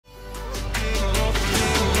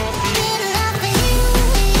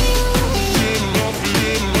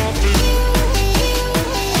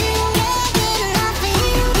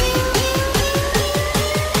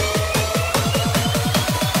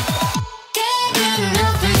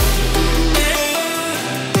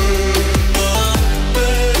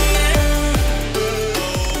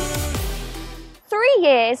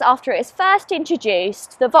years after it was first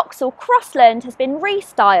introduced, the Vauxhall Crossland has been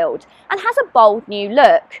restyled and has a bold new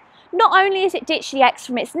look. Not only is it ditched the X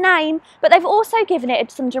from its name, but they've also given it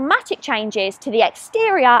some dramatic changes to the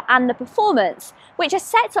exterior and the performance, which are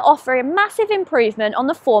set to offer a massive improvement on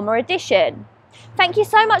the former edition. Thank you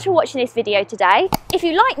so much for watching this video today. If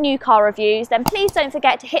you like new car reviews, then please don't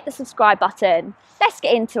forget to hit the subscribe button. Let's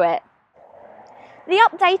get into it. The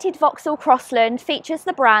updated Vauxhall Crossland features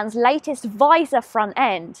the brand's latest visor front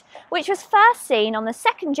end, which was first seen on the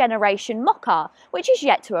second generation Mocha, which is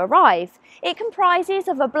yet to arrive. It comprises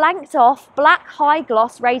of a blanked off black high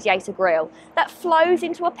gloss radiator grille that flows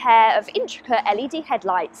into a pair of intricate LED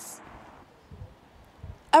headlights.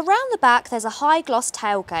 Around the back there's a high gloss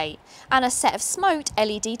tailgate and a set of smoked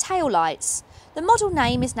LED tail lights. The model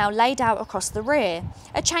name is now laid out across the rear,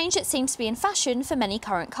 a change that seems to be in fashion for many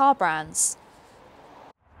current car brands.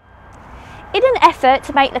 In an effort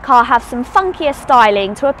to make the car have some funkier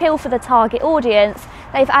styling to appeal for the target audience,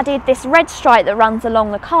 they've added this red stripe that runs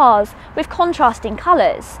along the cars with contrasting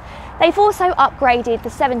colours. They've also upgraded the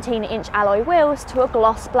 17-inch alloy wheels to a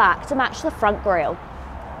gloss black to match the front grille.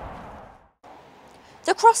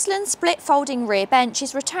 The Crossland split folding rear bench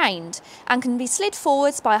is retained and can be slid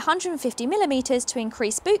forwards by 150mm to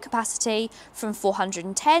increase boot capacity from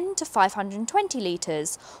 410 to 520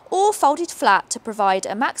 litres, or folded flat to provide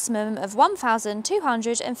a maximum of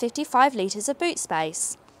 1,255 litres of boot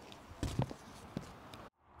space.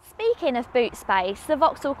 Speaking of boot space, the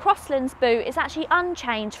Vauxhall Crossland's boot is actually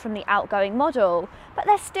unchanged from the outgoing model, but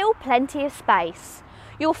there's still plenty of space.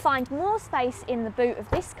 You'll find more space in the boot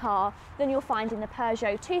of this car than you'll find in the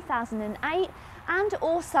Peugeot 2008 and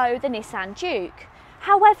also the Nissan Duke.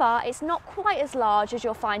 However, it's not quite as large as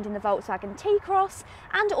you'll find in the Volkswagen T-Cross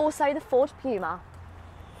and also the Ford Puma.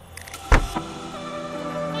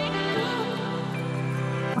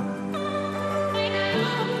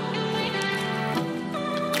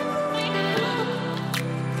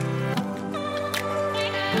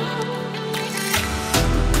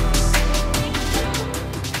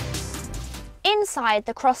 Inside,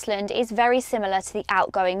 the Crossland is very similar to the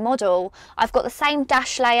outgoing model. I've got the same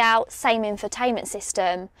dash layout, same infotainment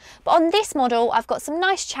system, but on this model I've got some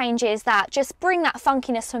nice changes that just bring that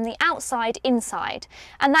funkiness from the outside inside,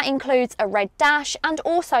 and that includes a red dash and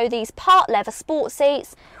also these part leather sport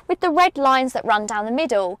seats with the red lines that run down the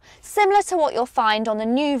middle, similar to what you'll find on the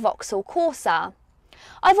new Vauxhall Corsa.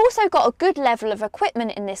 I've also got a good level of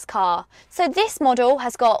equipment in this car. So this model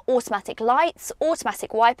has got automatic lights,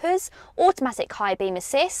 automatic wipers, automatic high beam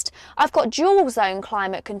assist. I've got dual zone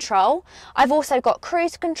climate control. I've also got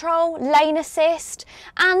cruise control, lane assist,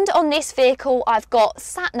 and on this vehicle I've got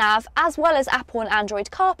sat nav as well as Apple and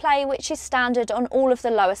Android CarPlay, which is standard on all of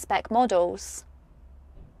the lower spec models.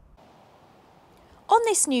 On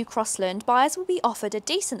this new Crossland, buyers will be offered a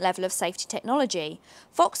decent level of safety technology.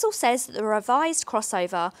 Vauxhall says that the revised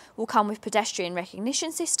crossover will come with pedestrian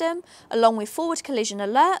recognition system, along with forward collision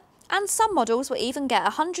alert, and some models will even get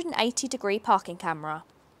a 180-degree parking camera.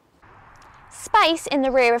 Space in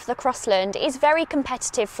the rear of the Crossland is very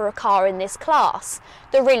competitive for a car in this class.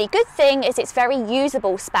 The really good thing is it's very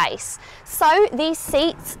usable space. So these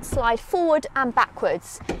seats slide forward and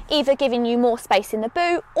backwards, either giving you more space in the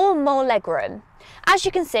boot or more legroom. As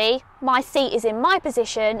you can see, my seat is in my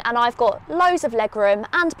position and I've got loads of legroom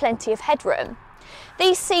and plenty of headroom.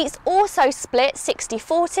 These seats also split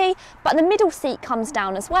 60-40, but the middle seat comes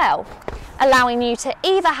down as well, allowing you to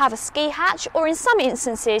either have a ski hatch or in some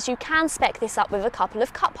instances you can spec this up with a couple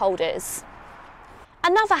of cup holders.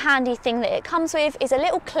 Another handy thing that it comes with is a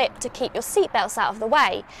little clip to keep your seat belts out of the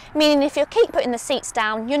way, meaning if you keep putting the seats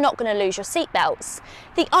down, you're not going to lose your seat belts.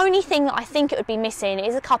 The only thing that I think it would be missing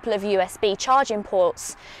is a couple of USB charging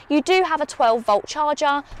ports. You do have a 12-volt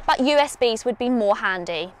charger, but USBs would be more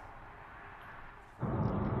handy.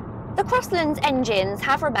 The Crossland's engines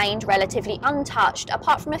have remained relatively untouched,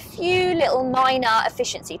 apart from a few little minor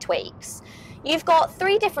efficiency tweaks. You've got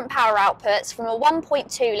 3 different power outputs from a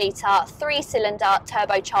 1.2 litre 3-cylinder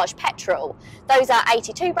turbocharged petrol. Those are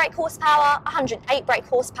 82 brake horsepower, 108 brake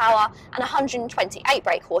horsepower and 128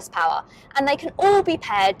 brake horsepower, and they can all be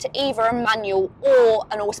paired to either a manual or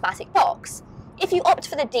an automatic box. If you opt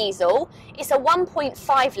for the diesel, it's a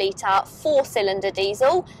 1.5 litre 4-cylinder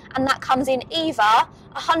diesel, and that comes in either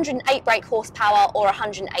 108 brake horsepower or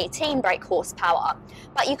 118 brake horsepower.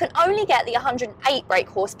 But you can only get the 108 brake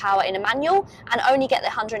horsepower in a manual and only get the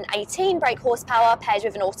 118 brake horsepower paired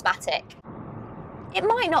with an automatic. It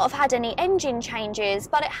might not have had any engine changes,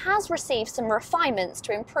 but it has received some refinements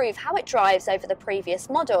to improve how it drives over the previous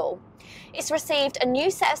model. It's received a new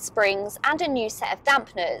set of springs and a new set of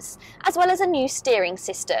dampeners, as well as a new steering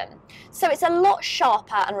system. So it's a lot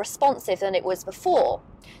sharper and responsive than it was before.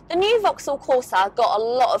 The new Vauxhall Corsa got a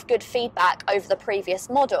lot of good feedback over the previous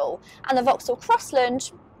model, and the Vauxhall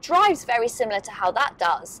Crossland drives very similar to how that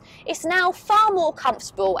does. It's now far more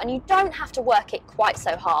comfortable and you don't have to work it quite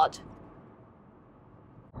so hard.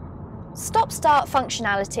 Stop-start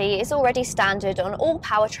functionality is already standard on all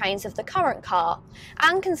powertrains of the current car,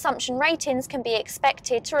 and consumption ratings can be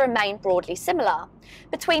expected to remain broadly similar,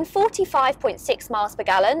 between 45.6 miles per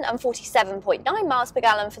gallon and 47.9 miles per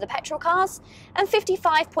gallon for the petrol cars, and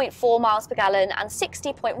 55.4 miles per gallon and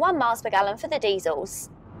 60.1 miles per gallon for the diesels.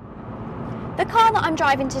 The car that I'm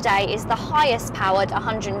driving today is the highest powered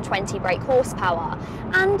 120 brake horsepower,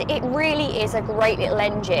 and it really is a great little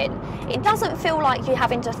engine. It doesn't feel like you're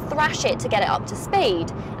having to thrash it to get it up to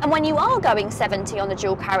speed, and when you are going 70 on the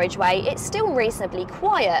dual carriageway, it's still reasonably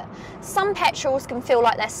quiet. Some petrols can feel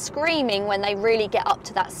like they're screaming when they really get up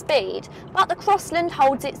to that speed, but the Crossland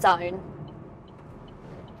holds its own.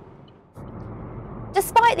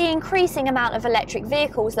 Despite the increasing amount of electric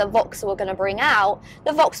vehicles that Vauxhall are going to bring out,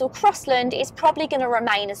 the Vauxhall Crossland is probably going to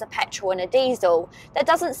remain as a petrol and a diesel. There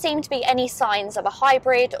doesn't seem to be any signs of a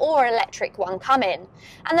hybrid or electric one coming.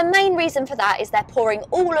 And the main reason for that is they're pouring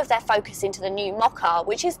all of their focus into the new Mokka,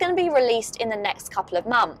 which is going to be released in the next couple of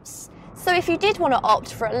months. So if you did want to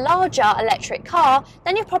opt for a larger electric car,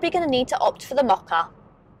 then you're probably going to need to opt for the Mokka.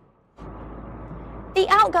 The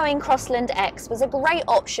outgoing Crossland X was a great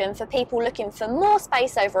option for people looking for more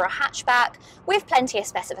space over a hatchback with plenty of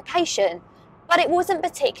specification, but it wasn't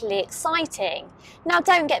particularly exciting. Now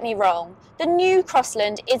don't get me wrong, the new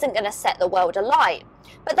Crossland isn't going to set the world alight,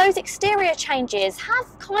 but those exterior changes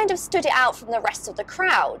have kind of stood it out from the rest of the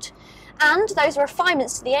crowd. And those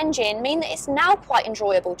refinements to the engine mean that it's now quite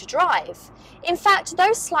enjoyable to drive. In fact,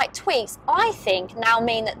 those slight tweaks, I think, now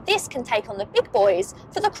mean that this can take on the big boys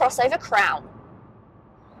for the crossover crown.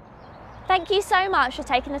 Thank you so much for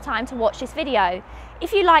taking the time to watch this video.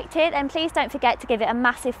 If you liked it, then please don't forget to give it a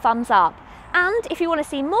massive thumbs up. And if you want to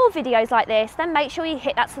see more videos like this, then make sure you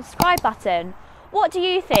hit that subscribe button. What do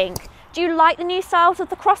you think? Do you like the new styles of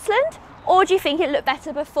the Crossland? Or do you think it looked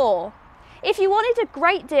better before? If you wanted a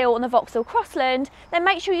great deal on the Vauxhall Crossland, then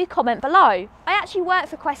make sure you comment below. I actually work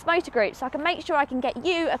for Quest Motor Group, so I can make sure I can get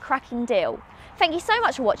you a cracking deal. Thank you so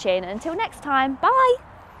much for watching, and until next time, bye!